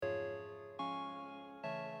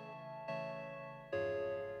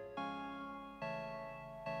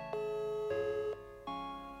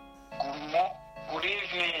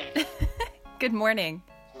Good morning.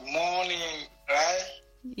 Good morning, right?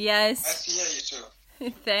 Yes. Nice to hear you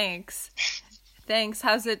too. Thanks.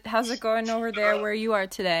 How's it going over there where you are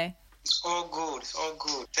today? It's all good. It's all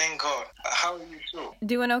good. Thank God. How are you too?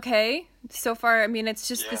 Doing okay so far. I mean, it's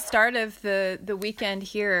just the Yeah. start of the weekend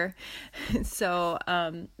here. So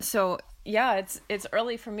yeah, it's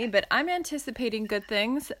early for me, but I'm anticipating good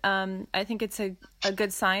things. I think it's a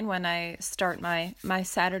good sign when I start my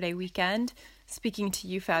Saturday weekend speaking to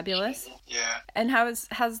you, Fabulous. Yeah. And how's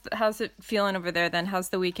it feeling over there then? How's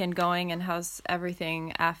the weekend going, and how's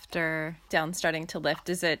everything after down starting to lift?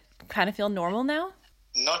 Does it kind of feel normal now?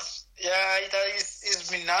 It's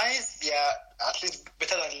been nice. Yeah, at least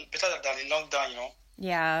better than the lockdown, you know.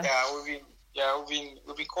 Yeah.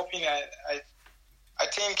 We've been coping. I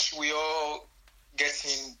think we all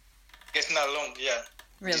getting along. Yeah.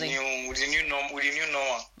 Really? With the new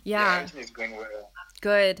normal. Yeah. Everything is going well.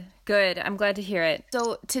 Good. I'm glad to hear it.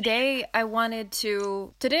 So today I wanted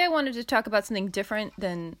to talk about something different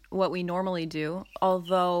than what we normally do,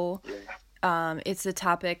 although it's a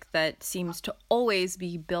topic that seems to always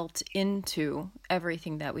be built into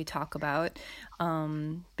everything that we talk about,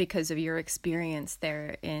 because of your experience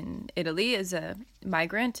there in Italy as a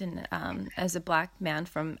migrant and as a Black man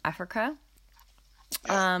from Africa.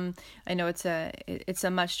 I know it's a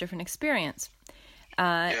much different experience.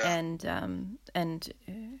 And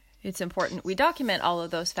it's important we document all of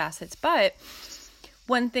those facets. But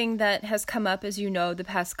one thing that has come up, as you know, the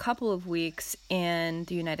past couple of weeks in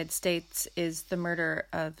the United States is the murder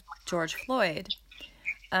of George Floyd.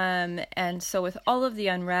 And so with all of the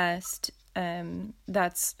unrest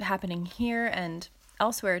that's happening here and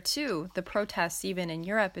elsewhere too, the protests even in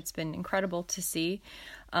Europe, it's been incredible to see.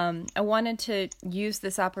 I wanted to use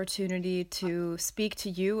this opportunity to speak to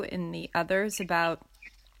you and the others about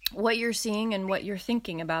what you're seeing and what you're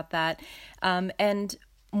thinking about that, and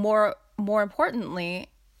more importantly,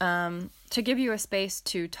 to give you a space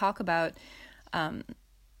to talk about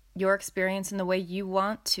your experience and the way you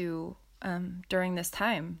want to during this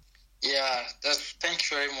time. Yeah, thank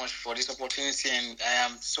you very much for this opportunity, and I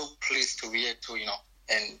am so pleased to be here too,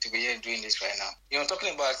 and to be here doing this right now.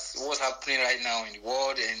 Talking about what's happening right now in the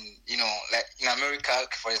world, and, like in America,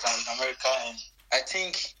 for example, and I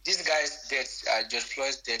think this guy's death, George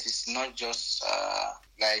Floyd's death, is not just,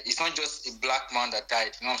 it's not just a Black man that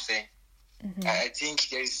died, you know what I'm saying? Mm-hmm. I think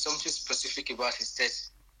there is something specific about his death,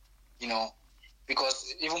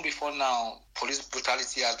 because even before now, police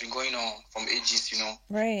brutality has been going on from ages,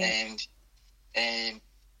 Right. And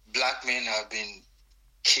Black men have been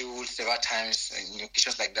killed several times in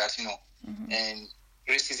occasions like that, mm-hmm. And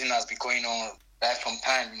racism has been going on right from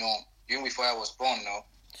time, even before I was born,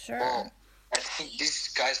 Sure. But I think this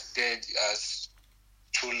guy's death has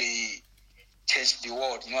truly changed the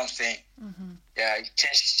world, you know what I'm saying? Mm-hmm. Yeah, it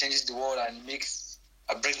changes the world and brings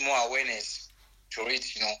more awareness to it,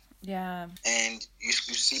 Yeah. And you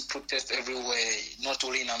see protests everywhere, not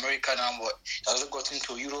only in America now, but it has also gotten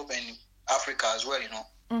to Europe and Africa as well,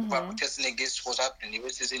 Mm-hmm. People are protesting against what's happening, the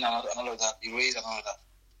racism and all of that, the race and all of that,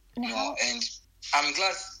 and I'm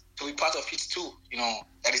glad to be part of it too,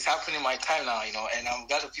 that it's happening in my time now, and I'm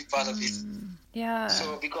glad to be part of it. Yeah.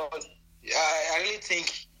 So because I really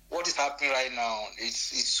think what is happening right now,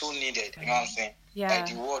 it's so needed, you know what I'm saying? Yeah. Like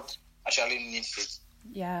the world actually needs it.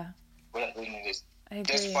 Yeah. What I really need it. I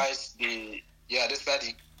agree. Despite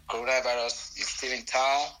the coronavirus is still in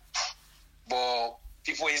town, but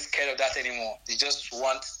people ain't scared of that anymore. They just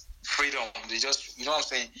want freedom. They just, you know what I'm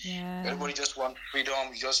saying? Yeah. Everybody just want freedom.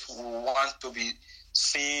 Just want to be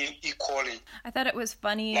seen equally. I thought it was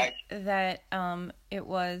funny that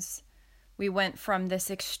we went from this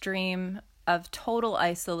extreme of total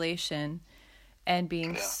isolation and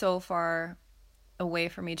being so far away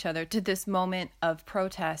from each other to this moment of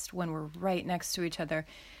protest when we're right next to each other.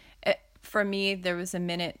 For me, there was a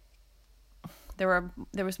minute. There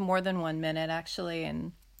was more than 1 minute actually,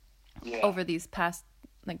 and over the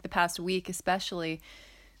past week especially,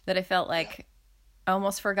 that I felt like I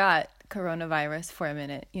almost forgot coronavirus for a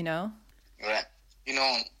minute. Right.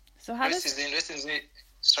 So how racism.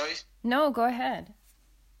 Sorry. No, go ahead.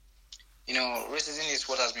 Racism is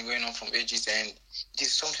what has been going on from ages, and it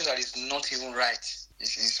is something that is not even right.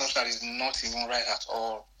 It's something that is not even right at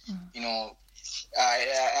all. Mm.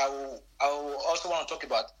 I will also want to talk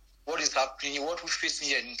about what is happening, what we're facing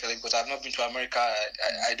here in Italy, because I've not been to America.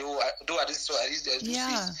 I do see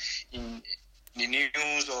in the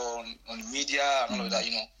news or on the media and all of that,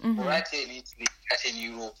 Mm-hmm. But right here in Italy, right here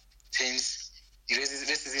in Europe, things, the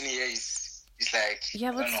racism here is like...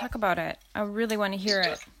 Yeah, let's talk about it. I really want to hear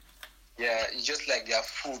it. It's just like their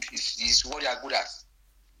food is what they are good at.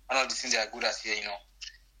 One of the things they are good at here,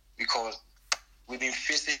 because we've been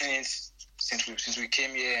facing it since we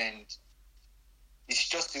came here, and it's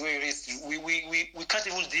just the way it is. We can't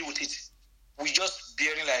even deal with it. We just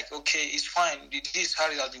bearing like, okay, it's fine. This is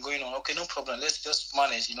how it has been going on. Okay, no problem. Let's just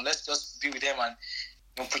manage. Let's just be with them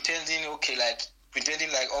and pretending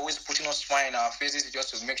like always putting a smile in our faces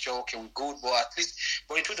just to make sure, okay, we're good. But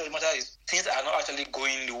the truth of the matter is things are not actually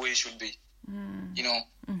going the way it should be.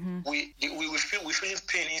 We feeling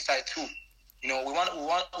pain inside too. We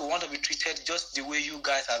want to be treated just the way you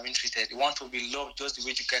guys have been treated. We want to be loved just the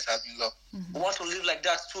way you guys have been loved. We want to live like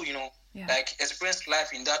that too. Like experience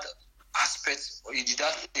life in that aspect, or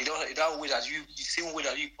that way that the same way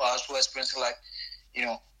that you are also experiencing life. You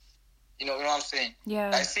know what I'm saying?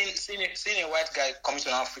 Yeah. Like seeing a white guy coming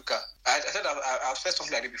to Africa. I said I've said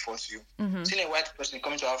something like that before to you. Seeing a white person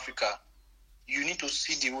coming to Africa, you need to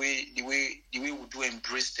see the way we do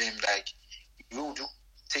embrace them, like we would do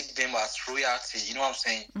take them as royalty. You know what I'm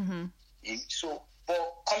saying? So,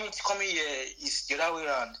 but coming here is the other way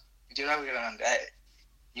around. You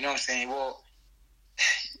know what I'm saying? Well,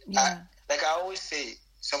 I always say,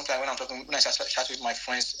 sometimes when I chat with my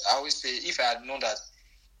friends, I always say, if I had known that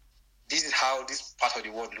this is how this part of the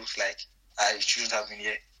world looks like, I shouldn't have been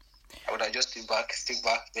here. I would have just stick back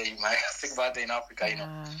there. Stick back there in Africa,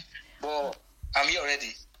 But I'm here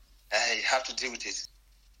already. I have to deal with it.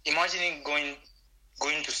 Imagining going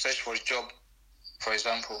to search for a job, for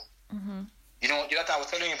example. The other time I was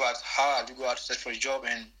telling you about how I do go out to search for a job,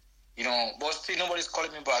 and but still nobody's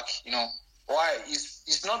calling me back. Why?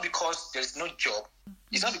 It's not because there is no job.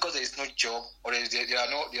 It's not because there is no job, or there is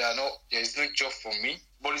no job for me.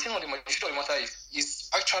 But the thing of the matter is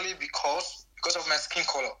actually because of my skin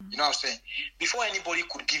color. You know what I'm saying? Before anybody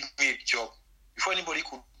could give me a job, before anybody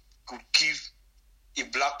could give a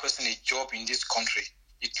black person a job in this country,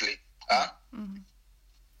 Italy,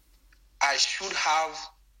 I should have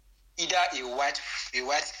either a white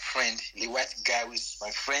friend, a white guy who is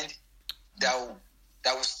my friend, that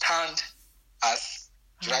will stand as,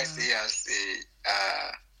 should I say, as a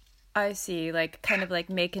I see, like kind of like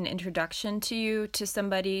make an introduction to you to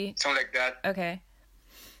somebody, something like that. Okay.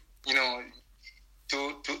 To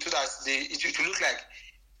that to look like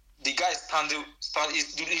the guy it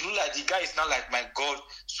look like the guy is not like my God,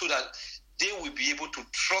 so that they will be able to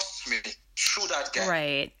trust me through that guy.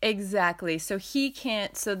 Right, exactly. So you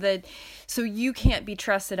can't be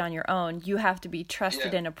trusted on your own. You have to be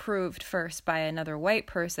trusted and approved first by another white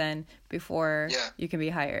person before you can be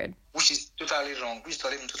hired. Which is totally wrong. Which is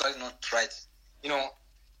totally not right.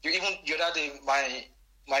 Even the other day,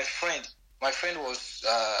 my friend was,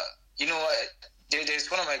 there's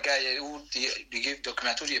one of my guys who they gave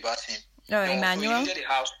document. I told you about him. Oh, Emmanuel. He needed a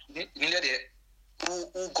house. He needed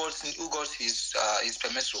who got his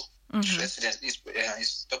permiso, residence,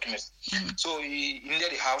 his documents. So he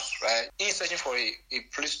needed a house, right? He's searching for a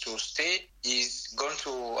place to stay. He's gone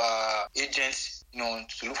to agents,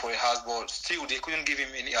 to look for a house, but still they couldn't give him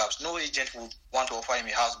any house. No agent would want to offer him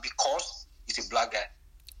a house because he's a black guy.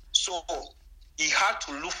 So he had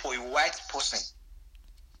to look for a white person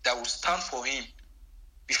that would stand for him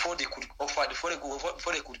before they could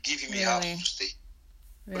give him a house to stay.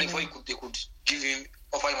 Really? Before they could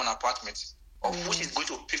offer him an apartment, of which he's going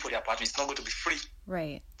to pay for the apartment. It's not going to be free.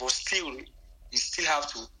 Right. But still, you still have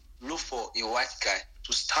to look for a white guy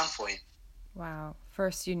to stand for him. Wow.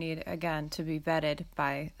 First, you need, again, to be vetted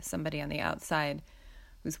by somebody on the outside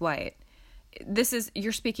who's white.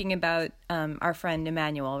 You're speaking about our friend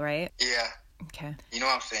Emmanuel, right? Yeah. Okay. You know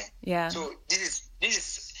what I'm saying? Yeah. So this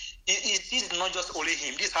is not just only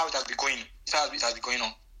him. This is how it has been going. This is how it has been going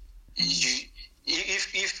on.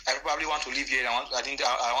 If I probably want to live here,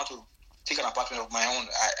 I want to take an apartment of my own.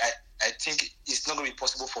 I think it's not going to be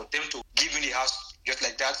possible for them to give me the house just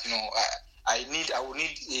like that. I will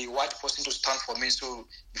need a white person to stand for me, so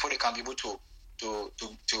before they can be able to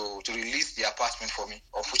release the apartment for me,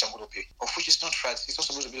 of which I'm going to pay. Of which is not right. It's not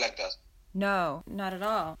supposed to be like that. No, not at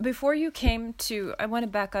all. Before you came to, I want to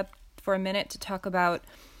back up for a minute to talk about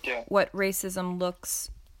what racism looks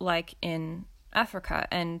like in Africa,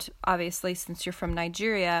 and obviously since you're from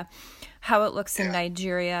Nigeria, how it looks in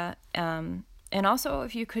Nigeria, and also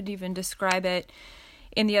if you could even describe it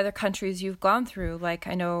in the other countries you've gone through. Like,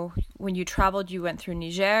 I know when you traveled, you went through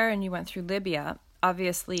Niger and you went through Libya.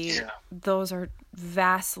 Obviously, those are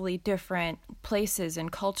vastly different places and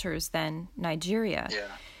cultures than Nigeria.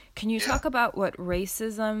 Can you talk about what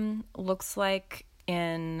racism looks like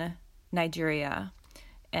in Nigeria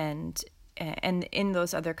and in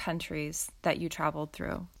those other countries that you traveled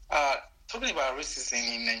through? Talking about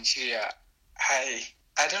racism in Nigeria, I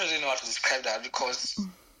don't really know how to describe that, because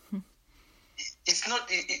it's not.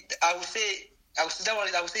 I would say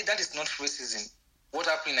that is not racism. what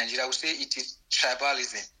happened in Nigeria, I would say it is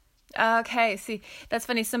tribalism. Okay, see, that's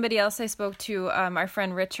funny. Somebody else I spoke to, our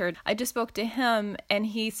friend Richard, I just spoke to him, and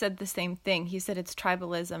he said the same thing. He said it's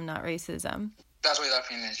tribalism, not racism. That's what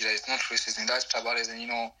happened in Nigeria. It's not racism. That's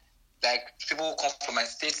tribalism. Like people who come from my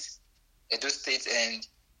state, Edo State, and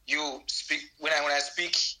you speak. When I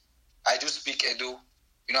speak, I do speak Edo.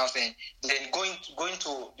 You know what I'm saying? Then going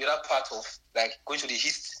to the other part of, like, going to the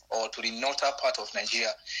east or to the northern part of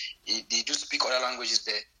Nigeria, they do speak other languages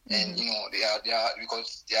there, and they are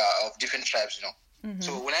because they are of different tribes.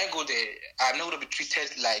 So when I go there, I'm not going to be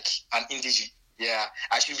treated like an indigenous. Yeah,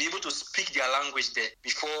 I should be able to speak their language there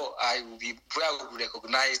before I will be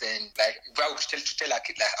recognized and like before I will treated like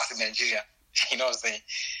as a Nigerian. You know what I'm saying?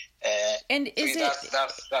 And is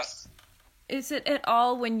that's is it at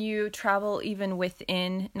all when you travel even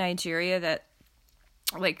within Nigeria that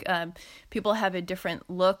like people have a different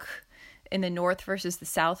look in the north versus the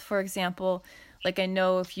south, for example? Like I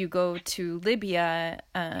know if you go to Libya,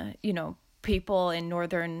 people in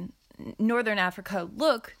northern Africa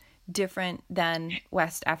look different than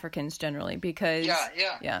West Africans generally because that's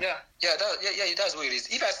what it is.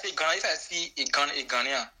 If I say Ghana, if I see a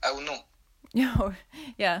Ghanaian, I will know. Yeah,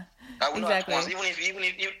 I will exactly. know at once.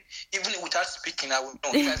 Even without speaking, I will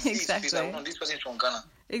know. If I see his face, I will know this person is from Ghana.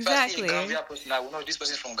 Exactly. If I see a Gambia person, I will know this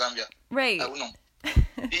person is from Gambia. Right. I will know.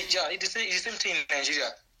 It's the same thing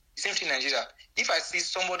in Nigeria. If I see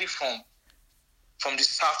somebody from the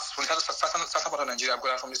south, from the south part of Nigeria, I'm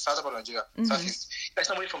going from the south part of Nigeria, southeast. If I see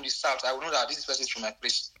somebody from the south, I will know that this person is from my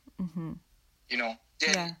place. Mm-hmm.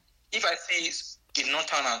 Then if I see the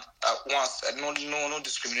northern at once, no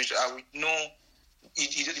discrimination, I will know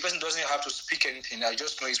the person doesn't have to speak anything. I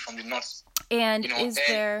just know he's from the north. And go ahead.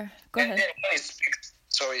 And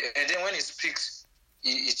then when he speaks,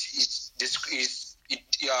 different dialects. It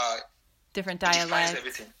defines dialects.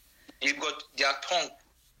 everything. You've got their tongue.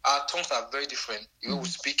 Our tongues are very different. We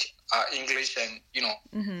speak English, and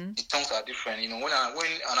the tongues are different. When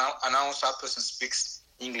an announcer person speaks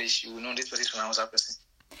English, you will know this person is an announcer person.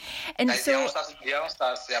 And like so the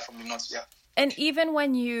announcers, they are from the north. Yeah. And even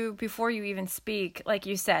before you even speak, like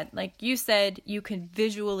you said, you can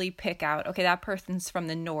visually pick out, okay, that person's from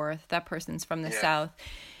the north, that person's from the south.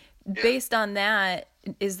 Yeah. Based on that,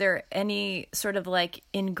 is there any sort of like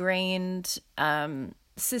ingrained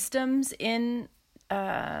systems in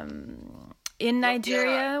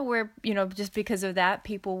Nigeria where, just because of that,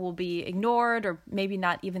 people will be ignored or maybe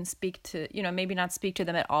not even speak to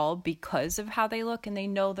them at all because of how they look and they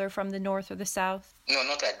know they're from the north or the south? No,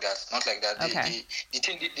 not like that. Okay. The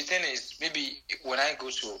thing is, maybe when I go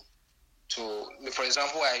to for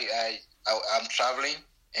example, I'm traveling,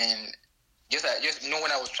 and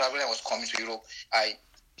when I was traveling, I was coming to Europe. I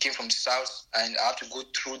came from the south, and I had to go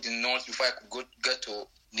through the north before I could get to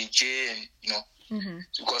Niger, and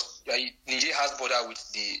because Niger has border with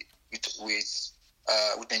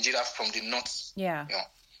Nigeria from the north. Yeah.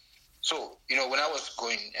 So when I was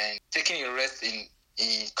going and taking a rest in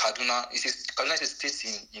Kaduna, Kaduna is a state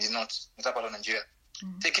in the north part of Nigeria.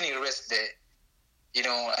 Taking a rest there,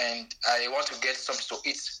 and I want to get something to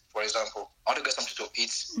eat. For example, I want to get something to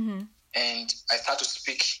eat, and I start to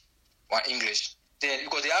speak English. Then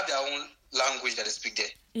because they have their own language that they speak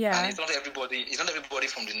there. Yeah. And it's not everybody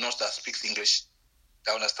from the north that speaks English,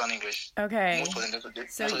 that understand English. Okay. Most of them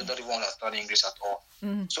don't even understand English at all.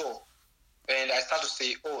 So, and I start to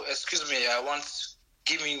say, "Oh, excuse me,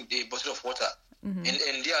 give me a bottle of water." And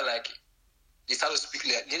they are like, they start to speak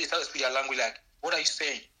their language like, "What are you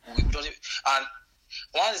saying?" And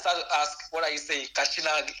once they start to ask, "What are you saying?"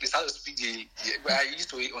 Kashina, they start to speak I used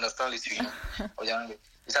to understand it, of their language.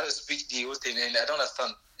 They start to speak the whole thing, and I don't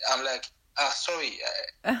understand. I'm like, sorry.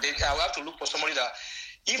 Then I will have to look for somebody that,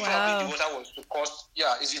 if probably the water was to cost,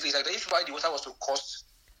 it's usually like that. If probably the water was to cost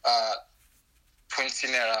 20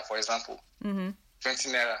 naira, for example, 20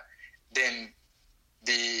 naira, then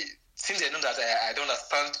since they know that I don't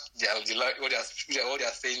understand what they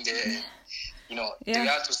are saying there, they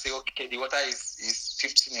have to say, okay, the water is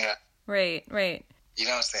 15 naira. Right. You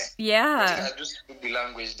know what I'm saying? Yeah. But if I just speak the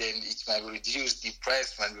language, then it might be reduced, the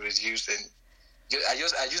price might be reduced, and I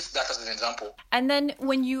use that as an example. And then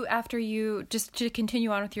after you, just to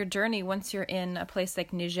continue on with your journey, once you're in a place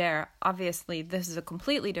like Niger, obviously this is a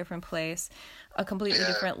completely different place, a completely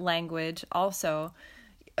different language also.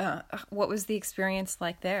 What was the experience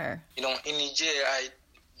like there? In Niger, I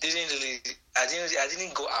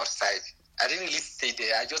didn't go outside. I didn't really stay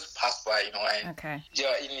there. I just passed by, Okay.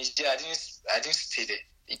 Yeah, in Niger, I didn't stay there.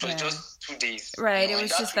 It was just 2 days. Right, it was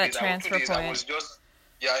just that transfer point. I was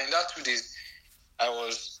in that 2 days, that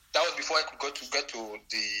was before I could get to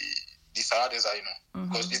the Sahara Desert,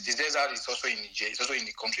 because the desert is also in Niger. It's also in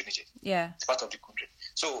the country, Niger. Yeah. It's part of the country.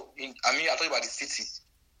 So, I talk about the city.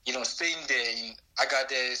 Staying there in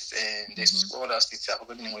Agadez and there's other cities. I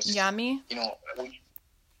forgot the name of the city. Yami?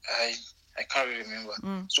 I can't really remember.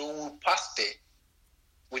 So we passed there.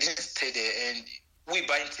 We didn't stay there, and we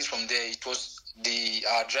buying things from there. It was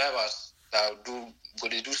our drivers that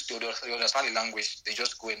they understand the language. They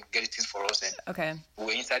just go and get the things for us, and okay. We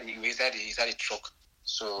were inside the truck.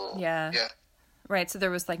 So yeah. Right. So there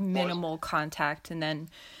was like minimal contact, and then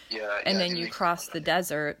then you crossed the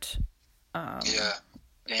desert. Yeah.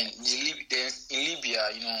 And in Libya,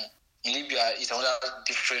 it's another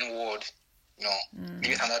different world.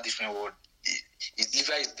 Libya is another different world.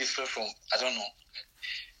 Libya is different from, I don't know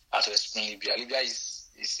how to explain Libya. Libya is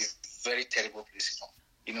a very terrible place.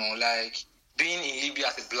 Like being in Libya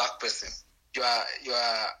as a black person, you are.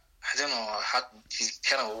 I don't know how this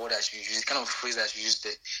kind of word that you use, kind of phrase that you use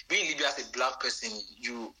there. Being in Libya as a black person,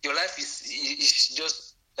 your life is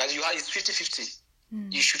just that it's 50-50.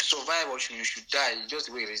 You should survive or you should die. Just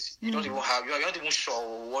the way it is. You're not even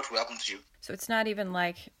sure what will happen to you. So it's not even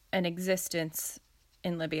like an existence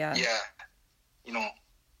in Libya. Yeah,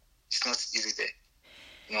 it's not easy there.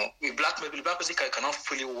 A black person cannot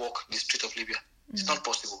freely walk the street of Libya. It's not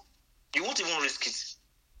possible. You won't even risk it.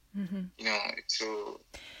 So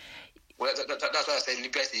that's why I said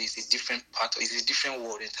Libya is a different part. It's a different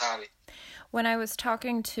world entirely. When I was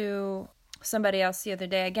talking to somebody else the other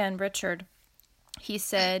day, again, Richard, he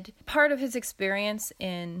said part of his experience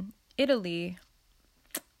in Italy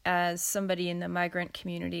as somebody in the migrant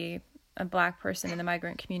community, a black person in the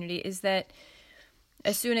migrant community, is that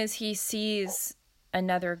as soon as he sees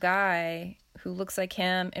another guy who looks like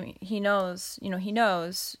him, I mean, he knows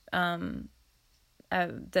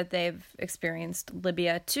that they've experienced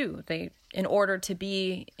Libya too. In order to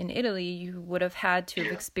be in Italy, you would have had to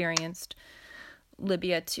have experienced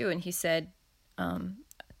Libya too. And he said,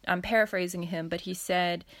 I'm paraphrasing him, but he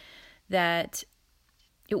said that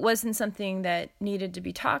it wasn't something that needed to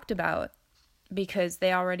be talked about because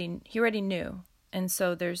he already knew. And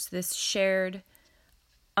so there's this shared,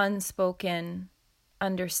 unspoken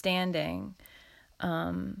understanding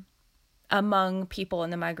among people in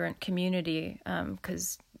the migrant community,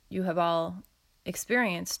 because you have all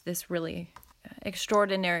experienced this really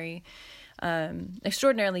extraordinarily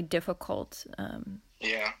difficult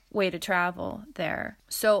way to travel there.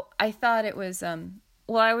 So I thought it was,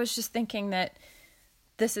 I was just thinking that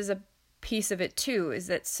this is a piece of it too, is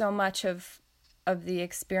that so much of the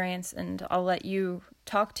experience, and I'll let you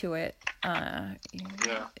talk to it, are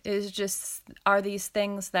these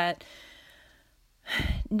things that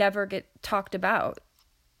never get talked about.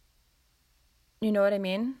 You know what I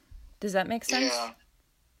mean? Does that make sense?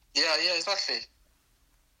 Yeah, exactly.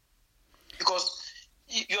 Because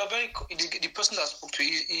you are the person that spoke to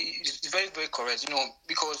you is very, very correct,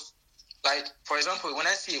 because, like, for example, when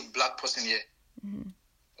I see a black person here,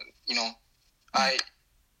 I,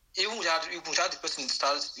 even without the person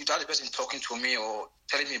talking to me or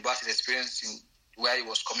telling me about his experience in where he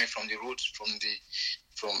was coming from, the roots from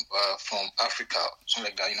Africa,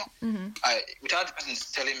 something like that, without the person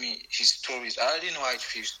telling me his stories, I already know how it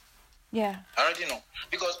feels. Yeah. I already know.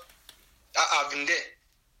 Because I've been there.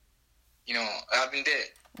 I've been there.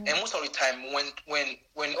 And most of the time, when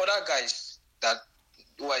other guys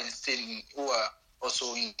who are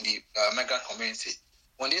also in the migrant community,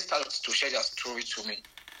 when they start to share their story to me,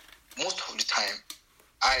 most of the time,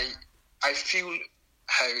 I feel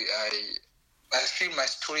my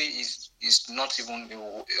story is not even.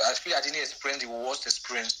 I feel I didn't experience the worst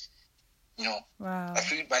experience. Wow. I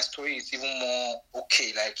feel my story is even more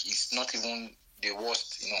okay. Like it's not even the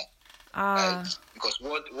worst. Because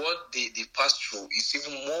what they passed through is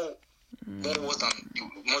even more worse than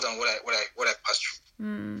what I passed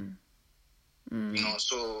through.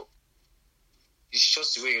 So it's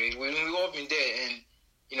just the way it is. When we all been there, and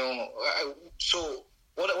so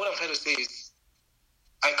what I'm trying to say is,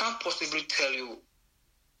 I can't possibly tell you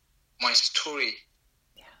my story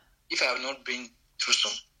if I have not been through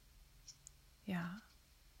some. Yeah.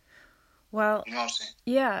 Well, you know what I'm saying?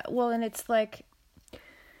 Yeah. Well, and it's like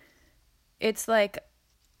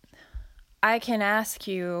I can ask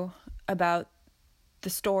you about the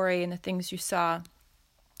story and the things you saw,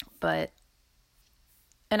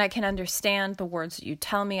 and I can understand the words that you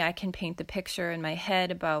tell me. I can paint the picture in my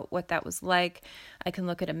head about what that was like. I can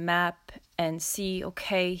look at a map and see,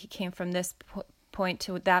 okay, he came from this point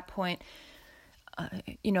to that point,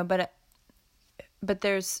 but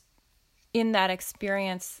there's, in that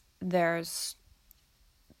experience, there's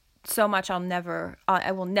so much I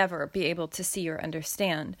will never be able to see or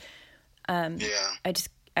understand.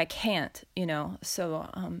 I can't, so,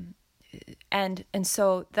 and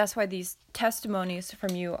so that's why these testimonies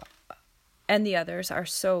from you and the others are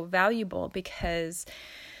so valuable, because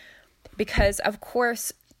of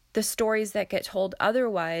course the stories that get told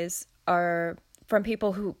otherwise are from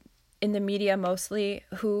people who, in the media mostly,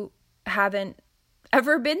 who haven't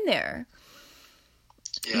ever been there,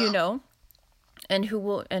 and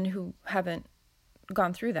who haven't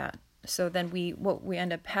gone through that. So then what we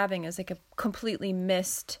end up having is like a completely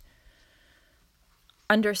missed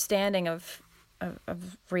understanding of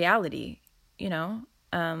reality,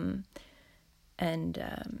 and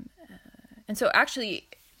so actually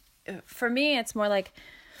for me it's more like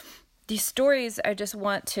these stories I just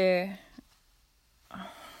want to,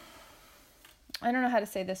 I don't know how to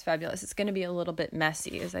say this, Fabulous. It's going to be a little bit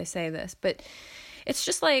messy as I say this, but it's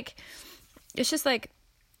just like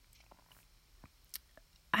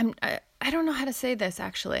I don't know how to say this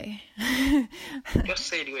actually. Just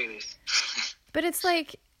say it the way it is. But it's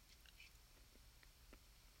like,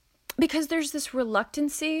 because there's this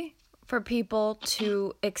reluctancy for people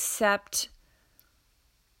to accept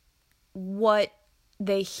what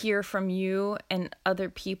they hear from you and other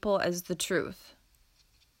people as the truth.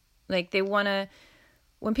 Like they want to,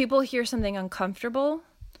 when people hear something uncomfortable,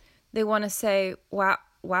 they want to say, wow,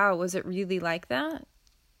 was it really like that?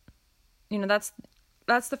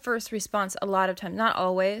 That's the first response a lot of times, not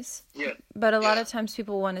always, but a lot of times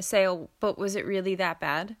people want to say, oh, but was it really that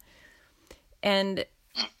bad? And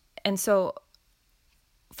so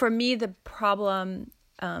for me, the problem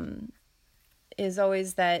is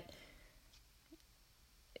always that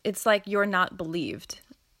it's like you're not believed.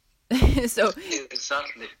 So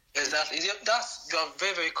exactly. You are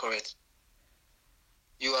very, very correct.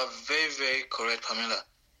 You are very, very correct, Pamela.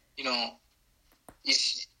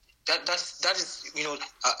 That is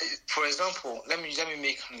for example, let me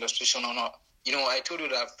make an illustration or not. I told you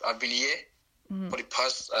that I've been here for the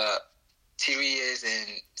past 3 years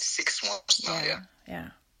and 6 months now. Yeah.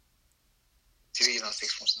 3 years and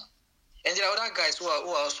 6 months now. And there are other guys who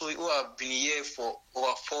have been here for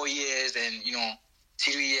over 4 years and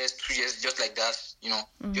 3 years, 2 years, just like that.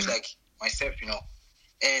 Just like myself.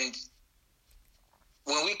 And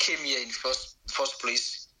when we came here in first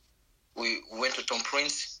place, we went to Tom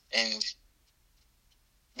Prince. And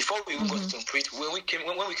before we even got to Prince, when we came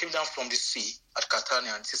down from the sea at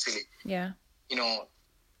Catania and Sicily, there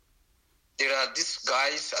are these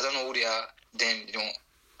guys. I don't know who they are. Then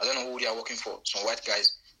I don't know who they are working for. Some white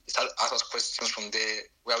guys. They start asking us questions from there.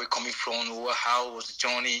 Where are we coming from? How was the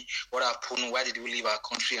journey? What happened? Why did we leave our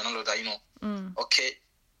country and all of that? Okay,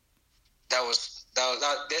 that was.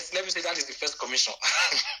 Let me say that is the first commission.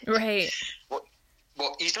 Right.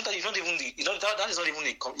 But it's not even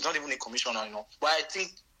a commission now, But I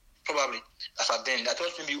think probably after then, I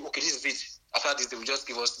thought maybe okay, this is it. After this, they will just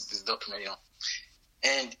give us this document,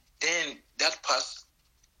 And then that passed.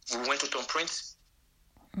 We went to Tom Prince.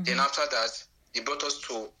 Then after that, they brought us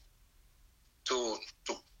to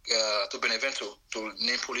Benevento, to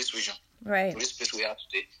Name Police Region. Right. To this place we are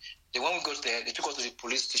today. Then when we got there, they took us to the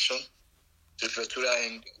police station, to the Pretoria,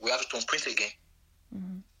 and we had to Tom Prince again.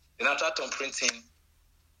 Then after Tom Printing,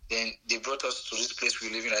 then they brought us to this place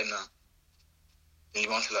we're living right now, in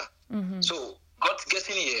Limatola. So,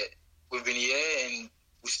 getting here, we've been here and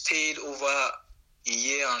we stayed over a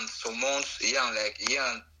year and some months, a year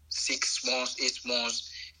and 6 months, 8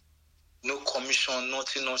 months, no commission,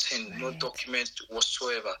 nothing, no document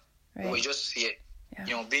whatsoever. Right. We were just here.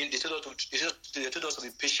 Yeah. They told us to be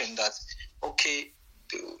patient that, okay,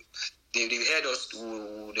 they heard us, they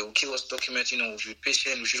will give us documents, we should be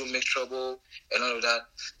patient, we shouldn't make trouble, and all of that.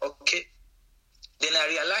 Okay. Then I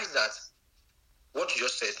realized that, what you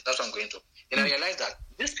just said, that's what I'm going to. Then I realized that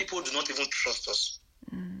these people do not even trust us.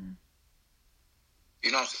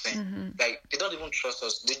 You know what I'm saying? Like, they don't even trust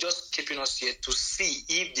us. They're just keeping us here to see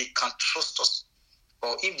if they can trust us,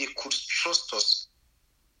 or if they could trust us.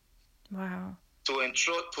 Wow. To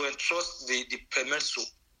entrust the permesso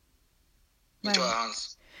into our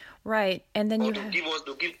hands. Right, and then or to give us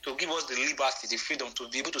the liberty, the freedom to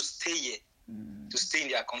be able to stay here, to stay in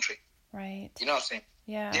their country. Right. You know what I'm saying?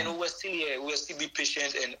 Yeah. Then we're still here. We'll still be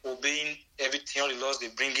patient and obeying everything, all the laws they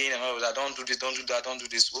bring in and all of that. Don't do this, don't do that, don't do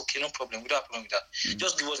this. Okay, no problem. We don't have a problem with that.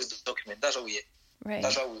 Just give us the document. That's what we're here. Right.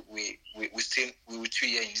 That's why we still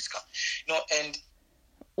here in this camp. And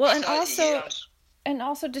well, and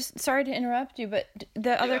also just sorry to interrupt you, but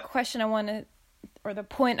the other question the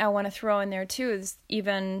point I want to throw in there too is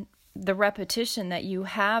even the repetition that you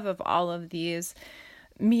have of all of these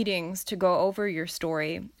meetings to go over your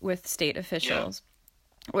story with state officials,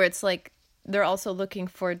 where it's like they're also looking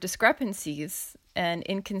for discrepancies and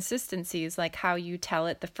inconsistencies, like how you tell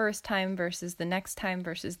it the first time versus the next time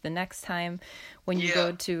when you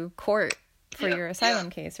go to court for your asylum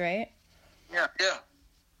case, right? Yeah.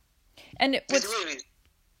 And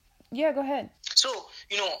yeah, go ahead. So,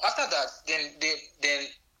 after that, then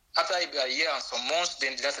after a year and some months,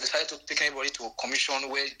 then they decided to take everybody to a commission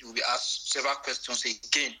where you will be asked several questions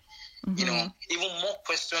again. Mm-hmm. Even more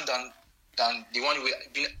questions than the one we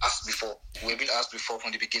have been asked before. We've been asked before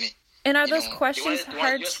from the beginning. And are those questions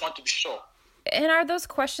hard? You just want to be sure. And are those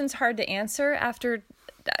questions hard to answer after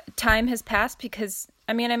time has passed? Because,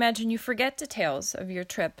 I imagine you forget details of your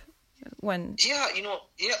trip when... Yeah,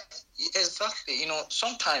 exactly.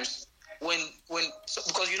 Sometimes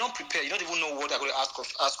because you don't prepare, you don't even know what they're going to ask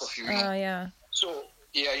of you. Oh, yeah. So,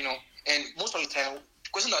 yeah, and most of the time,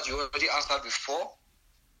 questions that you already answered before,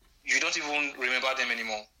 you don't even remember them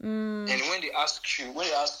anymore. And when they start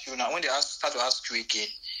to ask you again,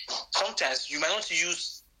 sometimes you might not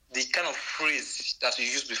use the kind of phrase that you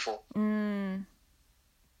used before.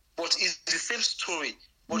 But it's the same story,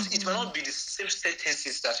 but it might not be the same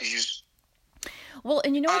sentences that you use. Well,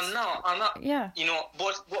 and now, yeah,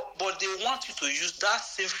 but they want you to use that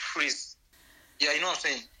same phrase. Yeah, you know what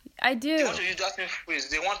I'm saying? I do. They want to use that same phrase.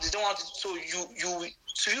 They don't want it. So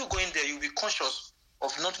you going there, you'll be conscious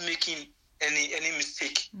of not making any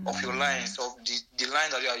mistake of your lines, of the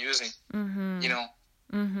line that you are using.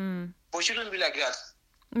 But you shouldn't be like that.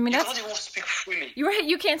 You don't even speak freely. You're right.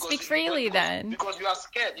 You can't speak freely then because you are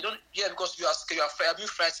scared. You don't. Yeah, because you are scared. You are afraid. I've been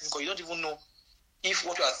frightened because you don't even know if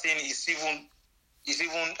what you are saying is even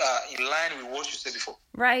in line with what you said before.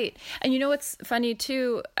 Right. And what's funny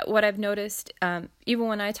too, what I've noticed, even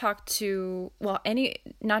when I talk to,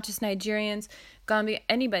 not just Nigerians, Gambia,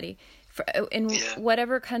 anybody,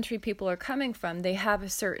 whatever country people are coming from, they have a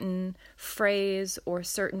certain phrase or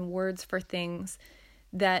certain words for things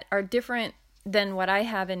that are different than what I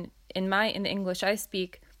have in the English I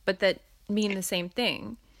speak, but that mean the same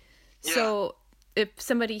thing. Yeah. So if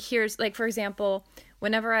somebody hears, like, for example,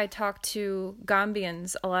 whenever I talk to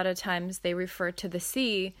Gambians, a lot of times they refer to the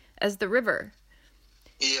sea as the river.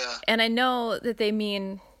 Yeah. And I know that they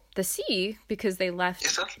mean the sea because they left.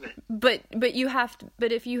 Exactly. But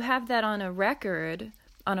if you have that on a record,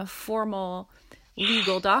 on a formal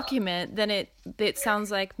legal document, then it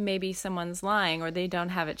sounds like maybe someone's lying or they don't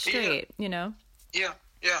have it straight, Yeah.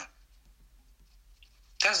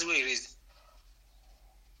 That's the way it is.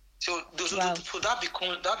 So that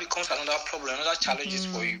becomes another problem, another challenges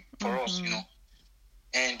for us,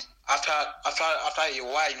 And after a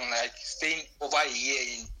while, like staying over a year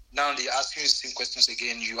in, now they ask you the same questions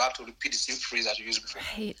again. You have to repeat the same phrase that you used before.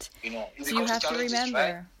 Right. So you have to remember.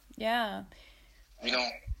 Right? Yeah.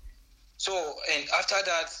 So, and after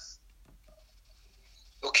that,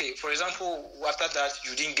 okay, for example, after that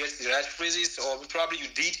you didn't get the right phrases, or probably you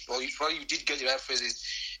did get the right phrases,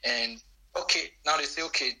 and okay, now they say,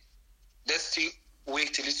 okay, let's still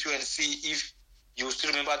wait till it's you and see if you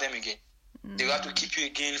still remember them again. They have to keep you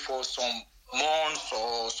again for some months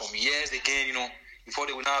or some years again, before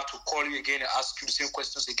they will now have to call you again and ask you the same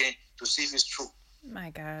questions again to see if it's true.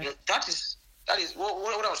 My God. That is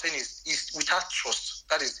what I'm saying is without trust.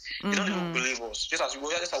 That is, they don't even believe us. Just as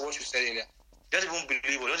what you said earlier. They don't even believe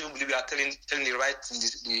us. They don't even believe we are telling the right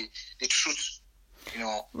thing, the truth,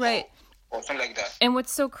 right, or something like that. And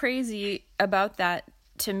what's so crazy about that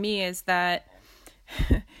to me is that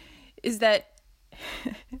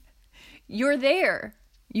you're there.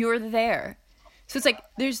 So it's like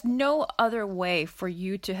there's no other way for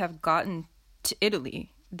you to have gotten to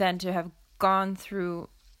Italy than to have gone through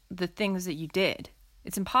the things that you did.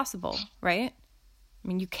 It's impossible, right? I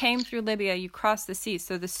mean, you came through Libya, you crossed the sea.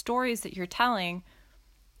 So the stories that you're telling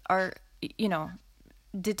are,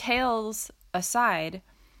 details aside,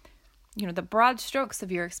 the broad strokes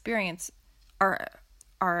of your experience are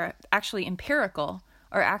actually empirical,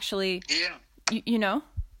 are actually,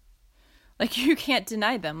 like you can't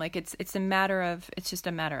deny them. Like it's just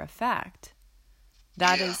a matter of fact.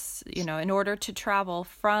 That is, in order to travel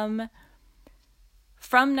from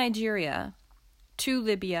Nigeria to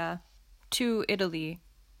Libya to Italy,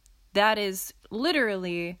 that is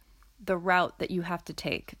literally the route that you have to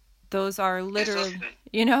take. Those are literally,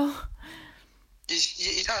 It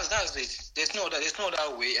has. That's it. There's no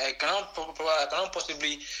other way. I cannot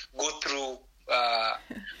possibly go through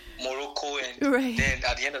Morocco and right. Then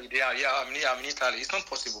at the end of the day, I'm in Italy. It's not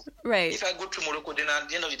possible. Right. If I go through Morocco, then at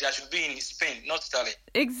the end of the day, I should be in Spain, not Italy.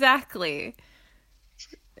 Exactly.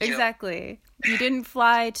 You didn't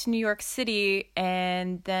fly to New York City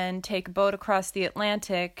and then take a boat across the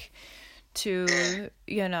Atlantic to,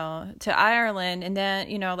 to Ireland, and then,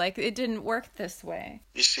 like, it didn't work this way.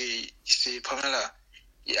 You see, Pamela,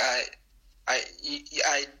 I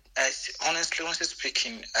honestly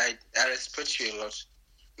speaking, I respect you a lot,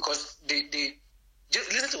 because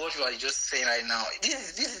just listen to what you are just saying right now.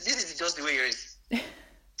 This is just the way it is.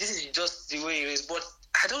 This is just the way it is. But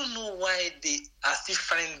I don't know why they are still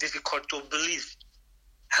finding it difficult to believe.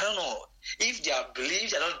 I don't know if they are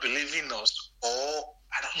not believing us, or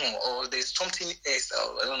I don't know, or there's something else.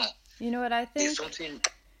 I don't know. You know what I think? There's something.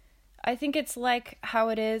 I think it's like how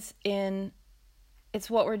it is it's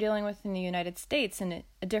what we're dealing with in the United States in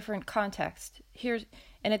a different context.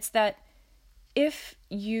 And it's that if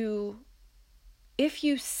you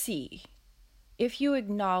acknowledge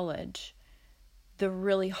the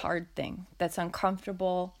really hard thing that's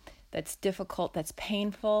uncomfortable, that's difficult, that's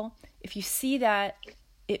painful, if you see that,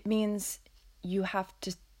 it means you have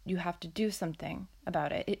to do something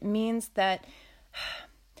about it. It means that,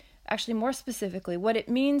 actually more specifically, what it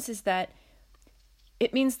means is that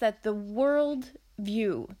the world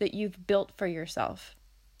view that you've built for yourself,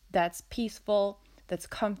 that's peaceful, that's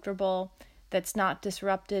comfortable, that's not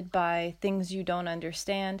disrupted by things you don't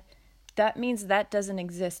understand, that means that doesn't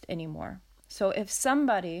exist anymore. So if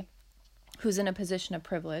somebody who's in a position of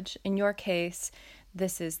privilege, in your case,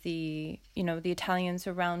 this is the Italians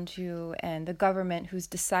around you and the government who's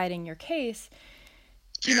deciding your case,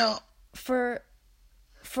 for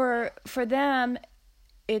them,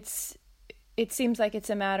 it seems like it's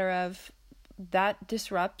a matter of that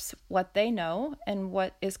disrupts what they know and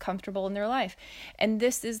what is comfortable in their life. And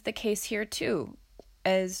this is the case here too,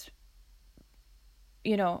 as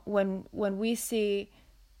when we see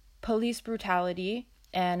police brutality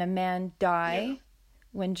and a man die,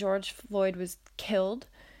 when George Floyd was killed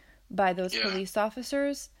by those police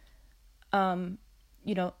officers, that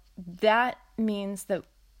means that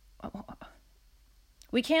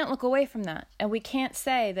we can't look away from that. And we can't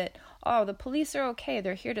say that, oh, the police are okay,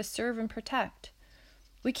 they're here to serve and protect.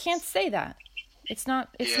 We can't say that. It's not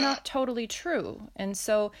totally true. And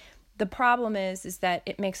so the problem is that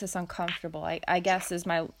it makes us uncomfortable, I guess is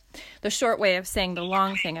the short way of saying the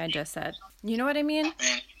long thing I just said. You know what I mean?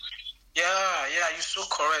 Yeah, you're so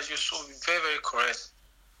correct. You're so very, very correct.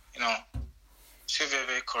 So very,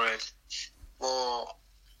 very correct. Well,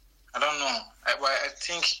 I don't know. I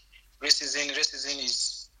think racism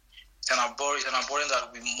is an abhorrence that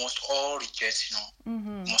we must all reject.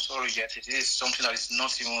 Mm-hmm. We must all reject it. It is something that is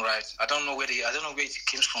not even right. I don't know where it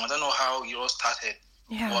came from. I don't know how it all started.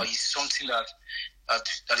 Yeah. Or it's something that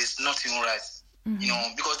is not even right.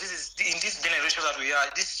 Mm-hmm. Because this is in this generation that we are.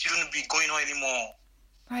 This shouldn't be going on anymore.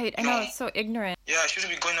 Right. I know, it's so ignorant. Yeah, it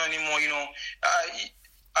shouldn't be going on anymore.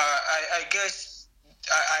 I guess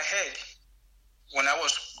I heard when I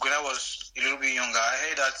was a little bit younger, I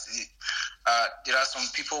heard that there are some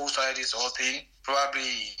people who started this whole thing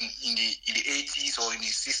probably in the 80s or in the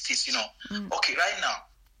 60s. Mm. Okay, right now,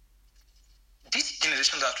 this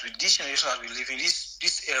generation that we live in,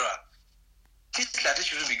 this era, this like this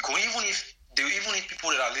shouldn't be going. Even if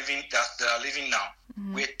people that are living now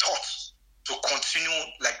were taught to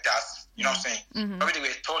continue like that, you know what I'm saying? Mm-hmm. Probably they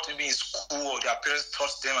were taught maybe in school or their parents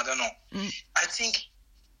taught them. I don't know. I think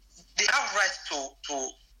they have right to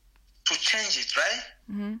change it, right?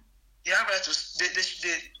 Mm-hmm. They have right to.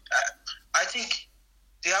 I think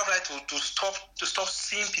they have right to stop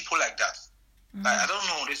seeing people like that. Mm-hmm. Like, I don't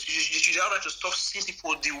know. They should have right to stop seeing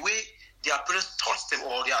people the way their parents taught them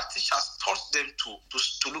or their teachers taught them to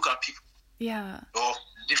look at people. Yeah. Or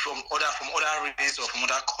from other race or from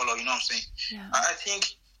other color. You know what I'm saying? Yeah. I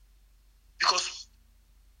think because,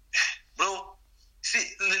 bro.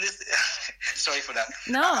 See, sorry for that.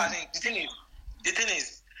 No. I think the thing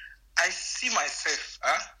is, I see myself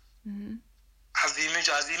as the image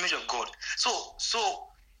of God. So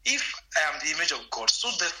if I am the image of God,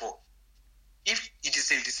 so therefore, if it is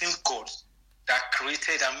the same God that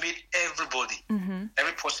created and made everybody,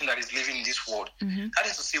 every person that is living in this world, that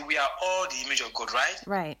is to say, we are all the image of God, right?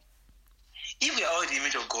 Right. If we are all the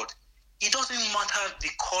image of God, it doesn't matter the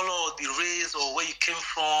color or the race or where you came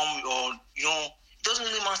from, or it doesn't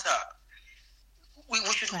really matter. We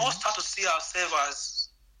should all start to see ourselves as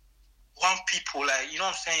one people, like, you know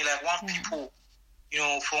what I'm saying, like one people,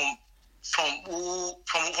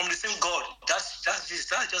 from the same God. That's just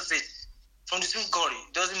it. From the same God.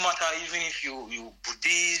 It doesn't matter even if you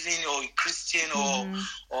Buddhism or Christian or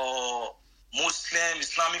Muslim,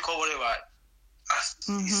 Islamic or whatever. As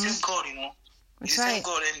the same God, That's the same right.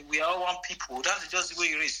 God, and we are one people. That's just the way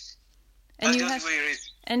it is.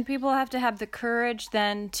 And people have to have the courage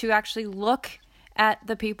then to actually look at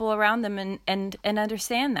the people around them and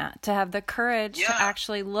understand that, to have the courage to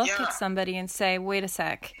actually look at somebody and say, wait a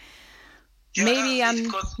sec, maybe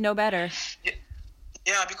I'm no better.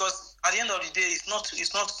 Yeah, because at the end of the day, it's not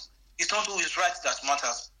who is right that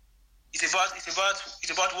matters. It's about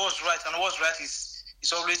what's right, and what's right is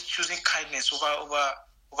always choosing kindness over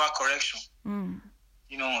correction.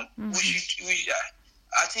 You know,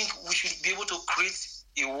 I think we should be able to create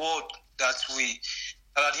a world that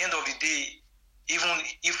at the end of the day, even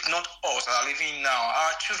if not us that are living now,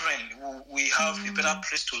 our children, we have a better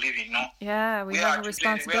place to live in, you know? Yeah, we have a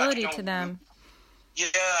responsibility to them.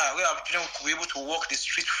 Yeah, we have children to be able to walk the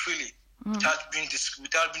street freely without being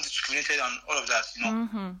discriminated and all of that, you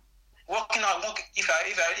know? If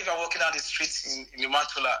I walking down the streets in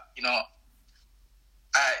Limatola, you know,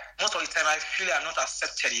 most of the time I feel I'm not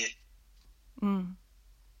accepted here. And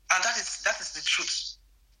that is the truth.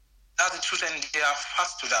 That's the truth, and they are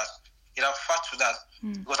fast to that.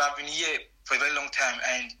 Because I've been here for a very long time,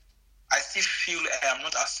 and I still feel I am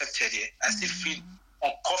not accepted here. I still feel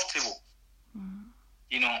uncomfortable.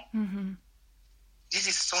 You know, this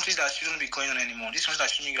is something that shouldn't be going on anymore. This is something that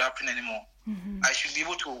shouldn't be happening anymore. I should be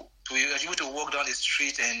able to walk down the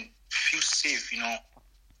street and feel safe. You know,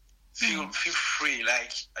 feel free.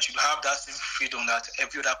 Like I should have that same freedom that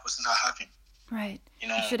every other person are having. Right. You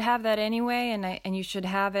know, you should have that anyway, and you should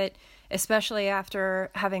have it, especially after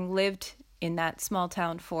having lived in that small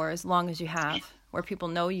town for as long as you have, where people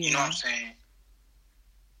know you. You know what I'm saying?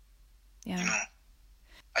 Yeah. You know,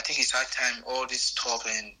 I think it's high time all this stop,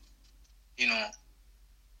 and you know,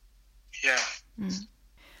 yeah.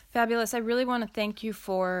 Fabulous. I really want to thank you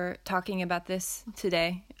for talking about this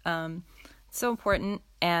today. It's so important,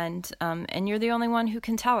 and you're the only one who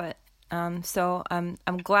can tell it. So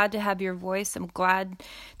I'm glad to have your voice. I'm glad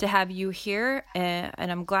to have you here,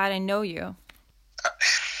 and I'm glad I know you.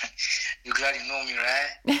 You're glad you know me, right?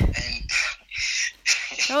 And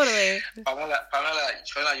totally.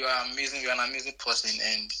 Pamela, you are amazing. You're an amazing person,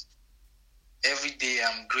 and every day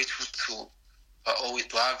I'm grateful always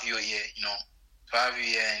to have you here. You know, to have you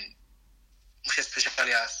here, and most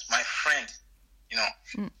especially as my friend. You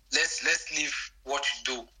know, let's leave what you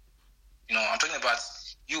do. You know, I'm talking about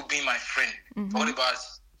you being my friend. What about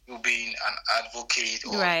you being an advocate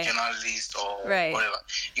or journalist or whatever?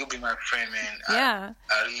 You be my friend, man. I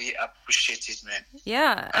really appreciate it, man.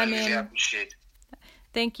 Yeah, I really appreciate it.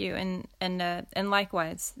 Thank you, and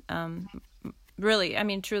likewise. Really, I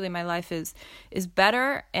mean, truly, my life is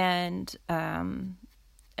better and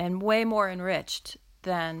way more enriched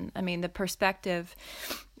than, I mean, the perspective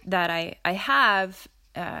that I have,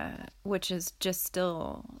 which is just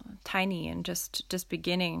still tiny and just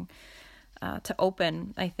beginning to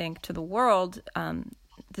open, I think, to the world.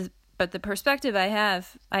 But the perspective I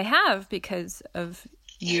have because of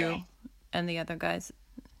you and the other guys.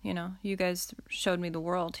 You know, you guys showed me the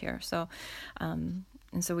world here. So, and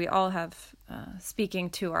so we all have, speaking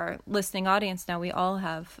to our listening audience now, we all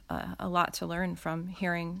have a lot to learn from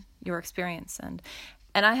hearing your experience. And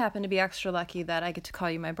I happen to be extra lucky that I get to call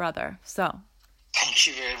you my brother. So. Thank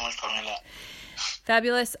you very much, Pamela.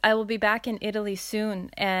 Fabulous. I will be back in Italy soon,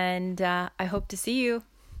 and I hope to see you.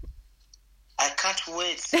 I can't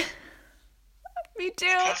wait. Me too.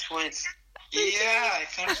 I can't wait. Yeah, I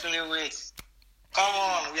can't really wait. Come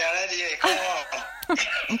on, we are ready. Come on.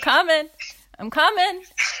 I'm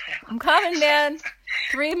coming, man.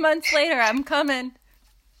 3 months later, I'm coming.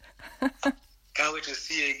 Can't wait to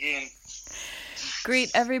see you again.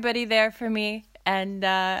 Greet everybody there for me, and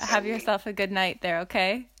have yourself a good night there,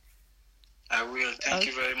 okay? I will. Thank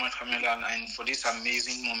you very much, Pamela, and for this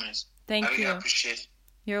amazing moment. Thank you. I really appreciate it.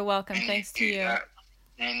 You're welcome. And thanks to you.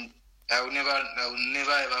 And I will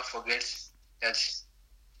never ever forget that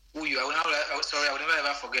who you are. I will never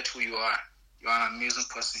ever forget who you are. You are an amazing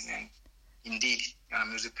person, and indeed, you're an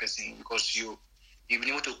amazing person because you've been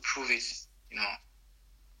able to prove it, you know,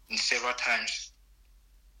 in several times,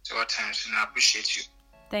 and I appreciate you.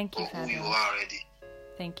 Thank you, for who you are already.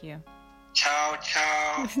 Thank you. Ciao,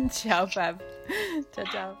 ciao. Ciao, Fab. Ciao,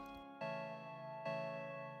 ciao.